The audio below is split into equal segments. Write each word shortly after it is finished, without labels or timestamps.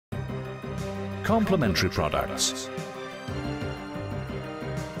Complementary products.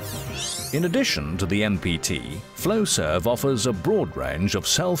 In addition to the MPT, Flowserve offers a broad range of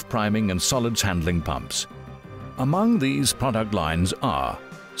self-priming and solids handling pumps. Among these product lines are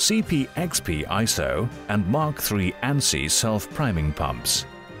CP-XP ISO and Mark III ANSI self-priming pumps,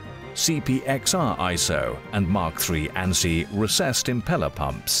 CP-XR ISO and Mark III ANSI recessed impeller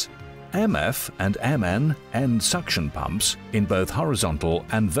pumps, MF and MN end suction pumps in both horizontal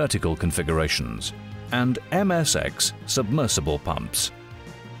and vertical configurations, and MSX submersible pumps.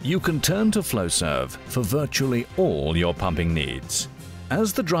 You can turn to Flowserve for virtually all your pumping needs.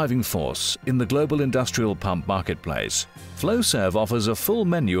 As the driving force in the global industrial pump marketplace, Flowserve offers a full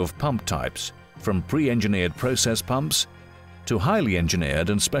menu of pump types, from pre-engineered process pumps to highly engineered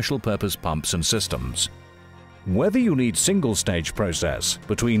and special-purpose pumps and systems. Whether you need single-stage process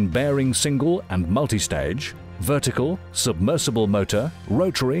between bearing single and multi-stage, vertical, submersible motor,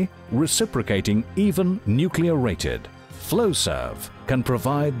 rotary, reciprocating, even nuclear-rated, Flowserve can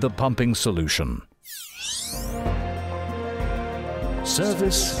provide the pumping solution.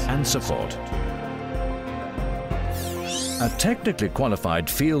 Service and support. A technically qualified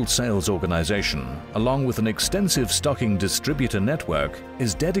field sales organization, along with an extensive stocking distributor network,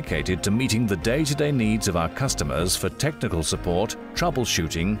 is dedicated to meeting the day-to-day needs of our customers for technical support,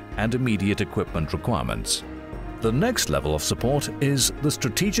 troubleshooting, and immediate equipment requirements. The next level of support is the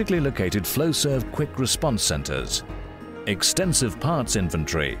strategically located Flowserve Quick Response Centers. Extensive parts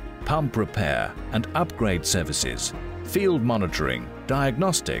inventory, pump repair and upgrade services, field monitoring,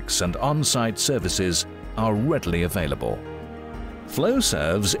 diagnostics and on-site services are readily available.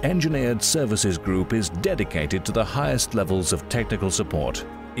 Flowserve's Engineered Services Group is dedicated to the highest levels of technical support,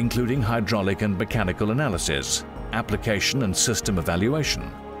 including hydraulic and mechanical analysis, application and system evaluation,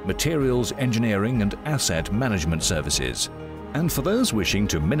 materials engineering and asset management services. And for those wishing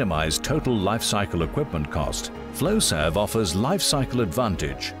to minimize total lifecycle equipment cost, Flowserve offers Lifecycle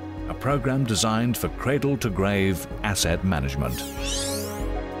Advantage, a program designed for cradle-to-grave asset management.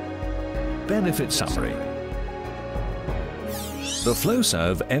 Benefit summary. The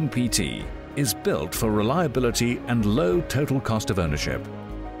Flowserve MPT is built for reliability and low total cost of ownership.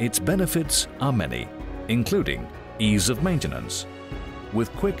 Its benefits are many, including ease of maintenance,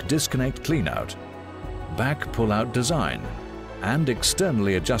 with quick disconnect cleanout, back pull-out design, and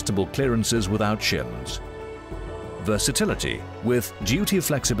externally adjustable clearances without shims. Versatility with duty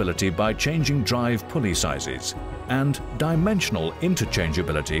flexibility by changing drive pulley sizes, and dimensional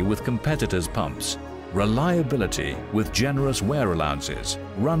interchangeability with competitors' pumps. Reliability with generous wear allowances,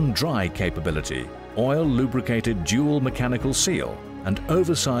 run-dry capability, oil-lubricated dual mechanical seal, and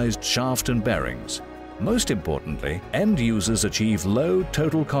oversized shaft and bearings. Most importantly, end users achieve low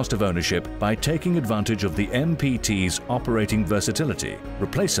total cost of ownership by taking advantage of the MPT's operating versatility,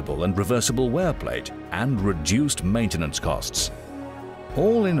 replaceable and reversible wear plate, and reduced maintenance costs.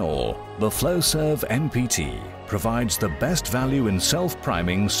 All in all, the Flowserve MPT provides the best value in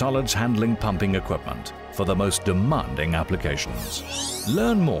self-priming solids handling pumping equipment for the most demanding applications.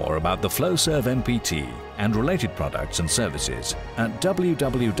 Learn more about the Flowserve MPT and related products and services at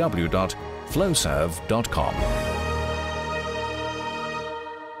www.flowserve.com.